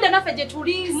nkugambye wadda naffe gye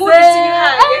tulinze.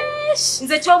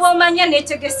 Nze ky'oba omanya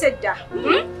neetegese dda.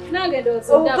 Nange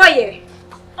ndowooza obugoye.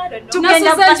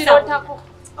 Tugenda bukasako.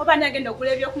 Oba nagenda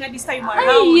okula ebyokunywa this time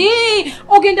around.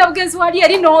 Ogenda bugenzi wali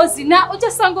eri n'ozina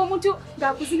ojasanga omuntu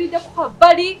ng'akuzinidde ku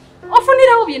kabbali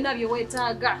ofunirawo byonna bye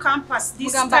weetaaga. Campus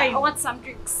this time. I want some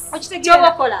drinks.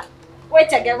 Okitegeera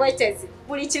weetege bwetezi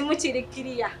buli kimu kiri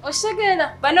kiriya.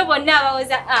 Okitegeera bano bonna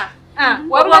abawoza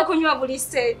wabula okunywa buli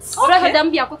state.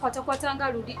 Olwakaddamu byakwekwatakwata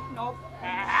nga luli.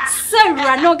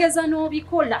 Sero n'ogeza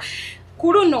n'obikola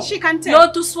ku luno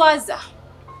n'otuswaza.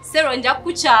 Sero nja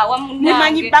kukyawa munnange.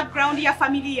 Mumanyi background ya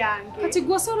family yange. Kati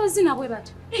gwe Sero zina bwe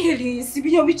bati. Elinsi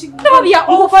binyo bya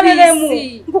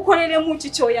ngukoleremu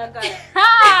kikyoyagala.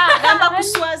 Gamba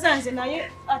kuswaza nze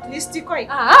naye at least quite.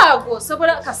 Gwe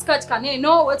osobola kasikati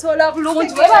kaneeno wetoola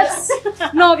bulungi bwe bati.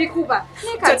 N'obikuba.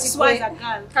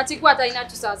 Kati gwe atalina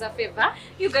tusaaza favor.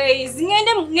 You guys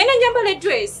ngende njambala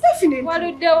dress.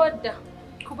 Waluddewo dda.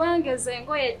 Kubanga ezo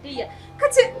engoye ddiya.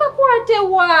 Kati bakwate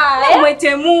wa?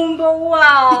 Mwete mumbo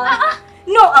wa.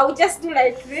 No, I will just do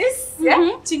like this.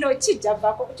 Chino chija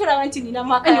bako. Chora wanti nina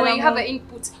mwaka. Anyway, you have an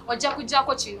input. Oja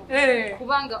kujako chino.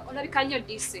 Kubanga olabika nyo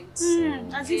decent.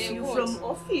 As if you from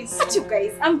office. But you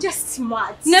guys, I'm just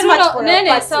smart. Not for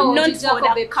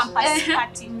the campus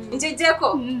party.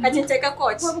 Njejeko, kachiteka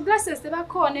coach. Wabu glasses teba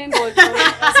kone ngoto.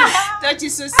 Tochi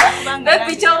susa kubanga.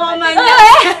 Picha wamanya.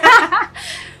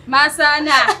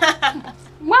 Masana.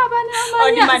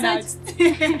 Mwabana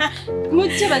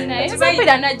mujje banaye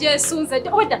zapira na Jesunza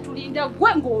weda tulinda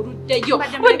gwe ngoruddeyo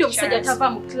weda obusajja tava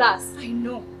mu class. I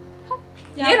know.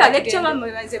 Yera lecture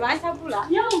bamwe banze bantabula.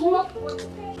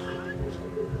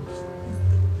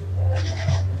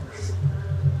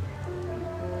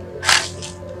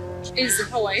 Is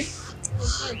how are you?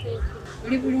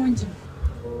 Uli bulungi.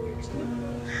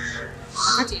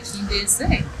 Akati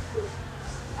kindese.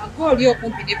 Ago oli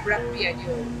okumpi ne black beard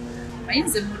yo.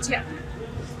 Mayinze mutya.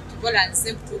 Tukola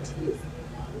nze kutuukiriza.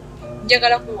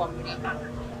 Njagala kuwa mulima.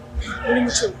 Uli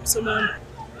mucho kusoma.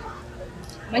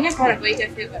 Manya kola bayita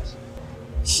favor.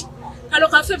 Kalo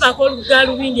kafe bakolo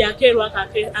lugalu bindi akerwa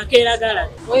akeragala.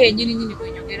 Oye nyini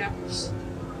kwenyogera.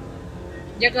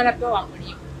 Njagala pewa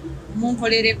mulima.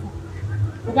 Munkolereko.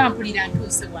 Kuba mpulira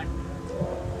ntuuse wano.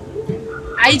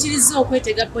 Ayitiriza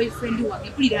okwetega boyfriend wange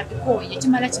mpulira abikoye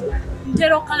kimala kimala.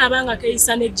 Ntera okalabanga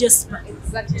keisa ne Jesper.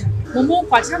 Exactly.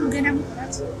 Mumukwatira mugenda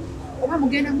mukolaki? Oba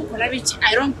mugenda mukola biki?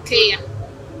 I don't care.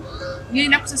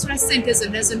 Ngenda kusasula ssente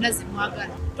zonna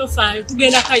zimwagala. Tofaayo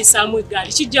tugenda kayisaamu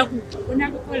eggaali kijja ku.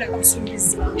 Onakukola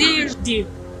kusuubiza. Deal.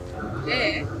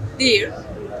 Deal.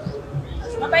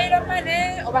 Mobile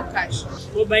money oba cash?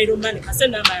 Mobile money kase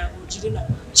namba yange ogirina.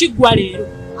 Kiggwa leero.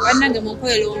 Bannange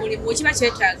munkolera omulimu kiba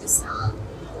kyetaagisa.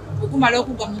 Okumala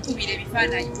okugwa mukubira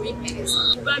ebifaananyi tuyimpereza.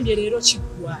 Tugambye leero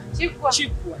kiggwa.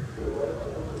 Kiggwa.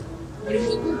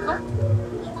 Mulimu gukko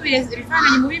mukubira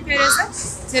ebifaananyi mubimpereza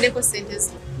tereko ssente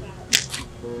zo.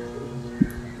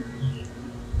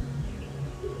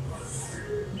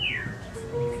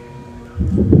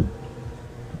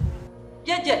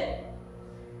 Jeje.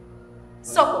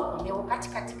 Soko ndewo kati.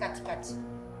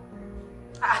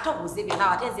 Atobuze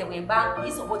byonna atenze bwemba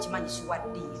izo bo kimanyishwa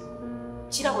ddiiro.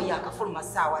 Kirabo yakafuluma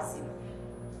saawa zino.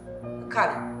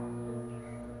 Kale.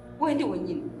 Wendi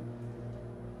wenyini.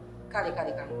 Kale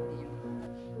kankulira.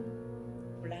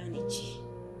 Plani ki?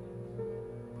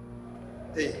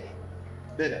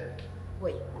 Beda.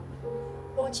 We.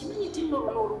 Okimanyi ti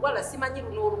luno oluwala simanyi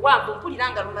luno oluwanvu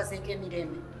mpulira lumazeeko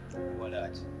emirembe.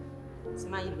 Walaaki.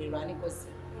 Simanyi lwani kozi.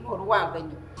 Luno oluwanvu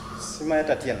ennyo. Simanyi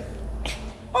Tatiana.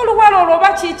 Oluwala olwo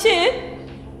oba kiki?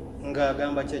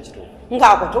 Ng'agamba ki ekituufu?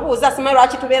 Ng'ako tubuuza simanyi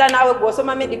lwaki tubeera naawe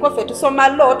gw'osoma medical ffe tusoma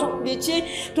law biki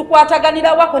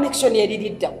tukwataganira wa connection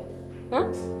eriridda.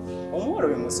 Omuwala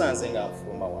we musanze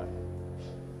ng'anfuluma wano.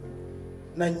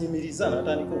 Nannyimiriza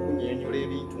n'atandika okunnyonnyola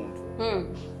ebintuntu.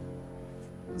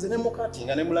 Nze ne mukati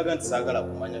nga ne mulaga nti saagala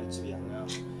kumanya biki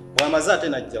by'aŋŋamba. Bw'amaze ate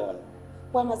najja wano.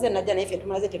 Bw'amaze najja naye ffe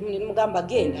tumulaze temugamba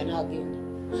genda n'agenda.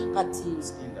 Kati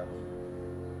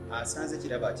asanze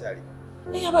kiraba akyali.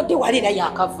 Naye abadde walira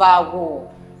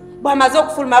yakavaawo. Bw'amaze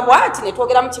okufuluma bw'ati ne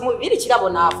twogera mu kimu bibiri kirabo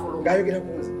n'afuluma. Ng'ayogera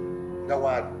ku nze nga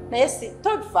waali. Naye si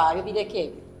tofaayo bireko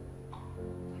ebyo.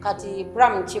 Kati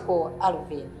Bram Chiko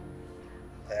Alvin.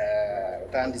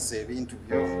 Otandise ebintu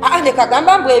byo. Ne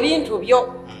kagamba mbu ebintu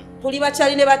byo. Tuli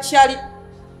bakyali ne bakyali.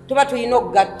 Tuba tulina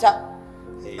okugatta.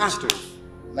 Kituufu.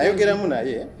 Nayogeramu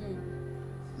naye.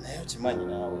 Naye okimanyi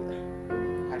naawe.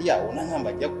 Ali awo n'angamba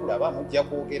ajja kulaba mujja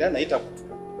kwogera naye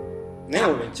takutula. Naye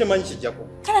olwo kimanyi kijja ku.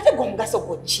 Kale ate gwe omugaso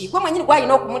gwo ki? Gwe mwennyini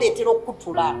gwalina okumuleetera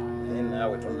okutula. Naye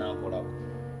naawe tonnankolako.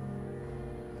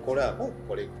 Kolako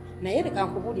okukoleko. Naye leka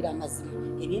nkubuulira amazima.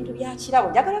 Ebintu bya kirabo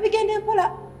njagala bigende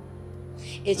mpola.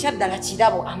 Ekyaddala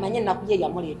kirabo amanye ennaku ye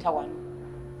yamuleeta wano.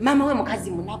 Maama we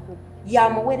mukazi munaku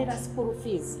yamuweerera school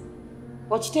fees.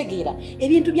 Okitegeera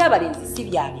ebintu by'abalenzi si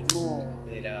byalimu.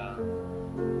 Era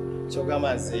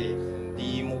kyogamba nze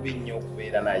ndi mubi nnyo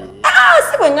okubeera naye.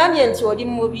 Si bwe ngambye nti oli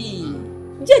mubi.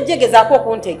 Njejjegezaako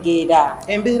okuntegeera.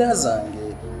 Embeera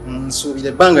zange nsuubira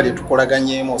ebbanga lye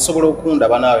tukolaganyeemu osobola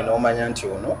okundaba naawe n'omanya nti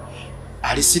ono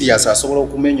ali siriasi asobola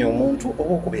okumenya omuntu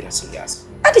oba okubeera siriasi.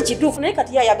 Ati kituufu naye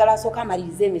kati yayagala asooka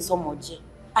amaliriza emisomo gye.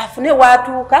 Afune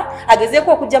waatuuka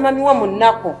agezeeko okujja mami wa mu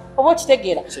nnaku. Oba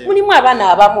okitegeera mulimu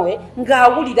abaana abamu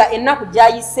ng'awulira ennaku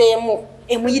gy'ayiseemu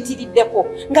emuyitiriddeko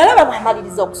ng'alaba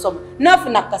bw'amaliriza okusoma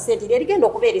n'afuna kasente erigenda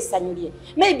okubeera essanyu lye.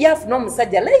 Maybe afuna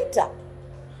omusajja later.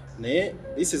 Naye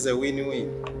this is a win-win.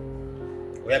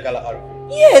 Oyagala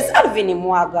Alvin? Yes, Alvin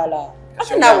mwagala.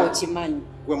 Ate naawe okimanyi.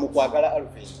 Gwe mukwagala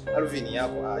Alvin. Alvin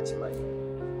yako akimanyi.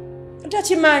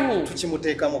 Takimanyi.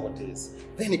 Tukimuteekamu buteezi.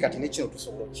 Then kati ne kino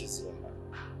tusobola okukizimba.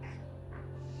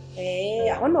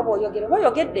 Awo nno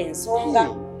bw'oyogedde ensonga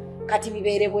kati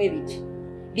bibeere bwe biti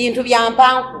bintu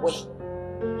byampankuwe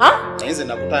naye nze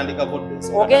nakutandikako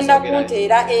dde ogenda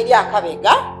kunteera eri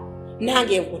akabega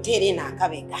nange nkuteera eno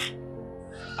akabega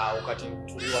awo kati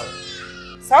tuliwa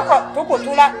sooka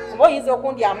tukutula kuba oyinza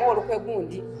okundyamu olukwe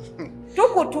gundi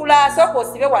tukutula sooka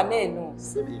osibe wano eno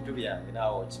si bintu byange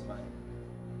naawe okimanyi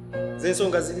nze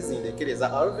ensonga ziri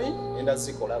zindekereza Alvin enda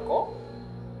zikolako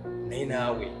naye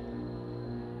naawe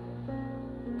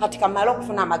kati kamale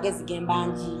okufuna amagezi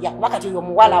gembanjiya kuba kati oyo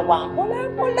muwala wa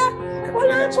mpolampola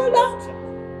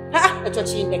ekyo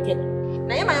kindekera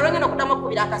naye manya olwengenda okuddamu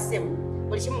okukubira akasemu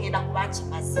buli kimu ngenda kuba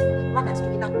nkimaze kuba kati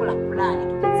tulina kukola pulaani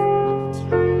tugeze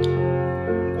kumakutya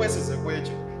nkwesize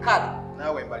kwekyo kale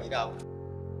naawe mbaliraako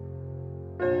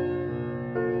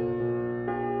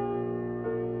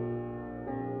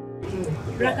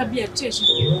Rakabia chechi.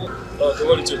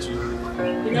 Tewali chechi.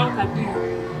 Inawo kabia.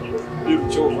 Biru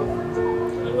kyoma.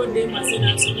 Waliwo dema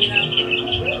sena asomera.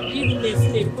 Biru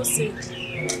nefuna ekose.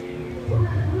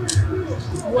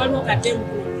 Waliwo kademu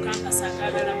kumukanga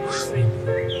sakagala mu friend.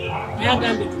 Naye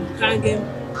agambye tumukangemu.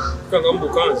 Kanga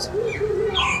mubukanzi.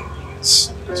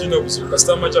 Kina buzibu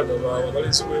kasita amajaga baaba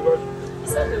balenzi bwe bali.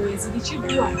 Sasa wezili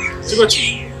kiddwa. Kiba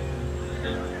ki?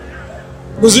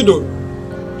 Muzido.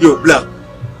 Yo black.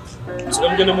 Sina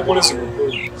mugende mukolesi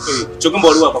gukolo. Kyogamba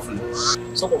waliwo akafuna.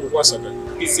 Soko mukwasaganya.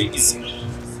 Easy.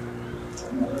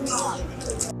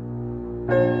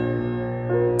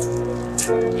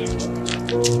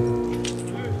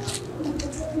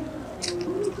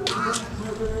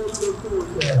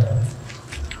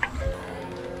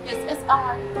 Yes,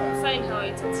 fine how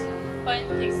it is. Fine,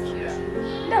 thank you.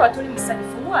 Ndaba tuli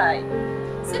musanyufu why?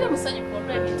 Sina musanyufu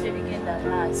olwa ebintu ebigenda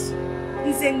maaso.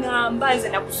 Nze ngamba nze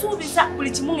nakusuubiza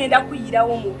buli kimu ngenda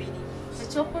kuyirawo omubiri.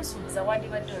 Ekyokunsuubiza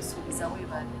wandibadde onsuubiza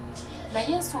weebale.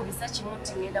 Naye nsuubiza kimu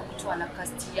nti ngenda kutwala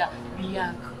kasiti ya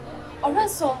Bianca.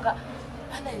 Olw'ensonga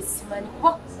bana simanyi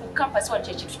kuba ku kampasi wano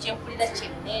kyekintu kyempulira kye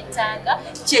neetaaga,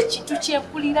 kyekintu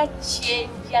kyempulira kye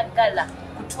njagala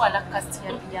kutwala kasiti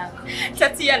ya Bianca.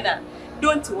 Tatiana,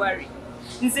 don't worry.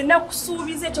 Nze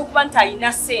nakusuubiza ekyokuba nti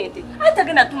alina ssente. Ate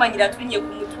agenda tumanyira tulinye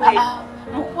ku mutwe.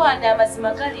 Mukwana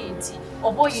amazima gali nti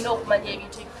oba olina okumanya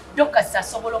ebintu Dorcas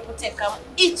asobola okuteekamu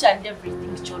each and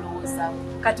everything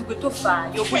ky'olowoozaamu. Kati gwe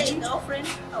tofaayo. Hey, girlfriend.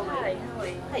 How are you?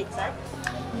 Hi, Dad.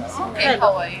 Okay,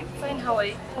 how are you? Fine, how are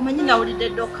you? Omanyi nawulidde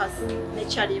Dorcas ne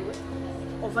Charlie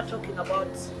over talking about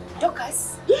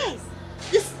Dorcas? Yes.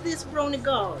 This brown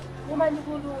girl. Mumanyi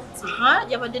bulungi.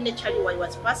 Yabadde ne Charlie while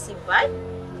was passing by.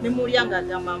 Ne mulya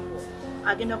ng'agamba mbu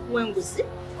agenda kuwa enguzi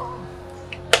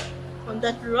on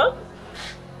that road.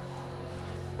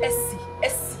 Essi.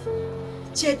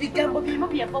 Kyebigambo bimu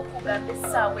byava okugamba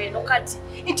essaawa eno kati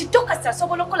nti Dorcas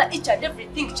asobola okukola each and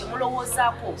everything kye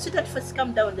mulowoozaako. So that first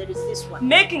come down, there is this one.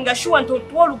 Making sure nti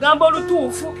otuwa olugambo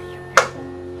olutuufu.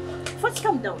 First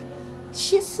come down.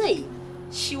 She said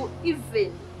she will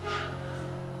even.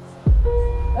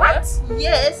 What?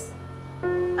 Yes.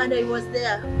 And I was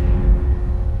there.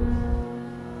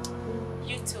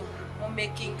 You two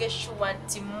making sure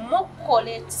nti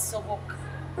mukola ekisoboka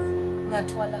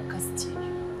natwala kasiti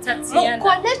eyo.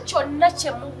 Mukole kyonna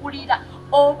kye muwulira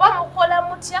oba mukola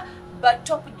mutya ba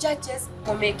top judges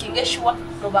mu making sure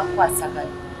mubakwasaganya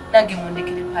nange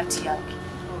mundekere party yange.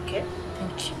 Okay.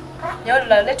 Thank you. Naye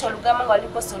olulaleeta olugambo nga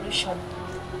waliko solution.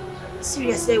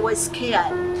 Seriously, I was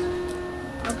scared.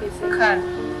 Okay, thank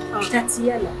you.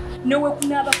 Tatiana, newe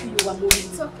kunaaba kuyoba mubiri.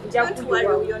 Don't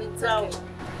worry, you're in town.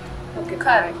 Okay,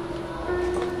 kale.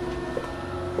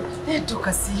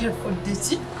 Dorcas yefudde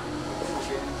ki?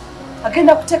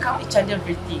 Agenda kuteekamu each and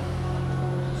everything.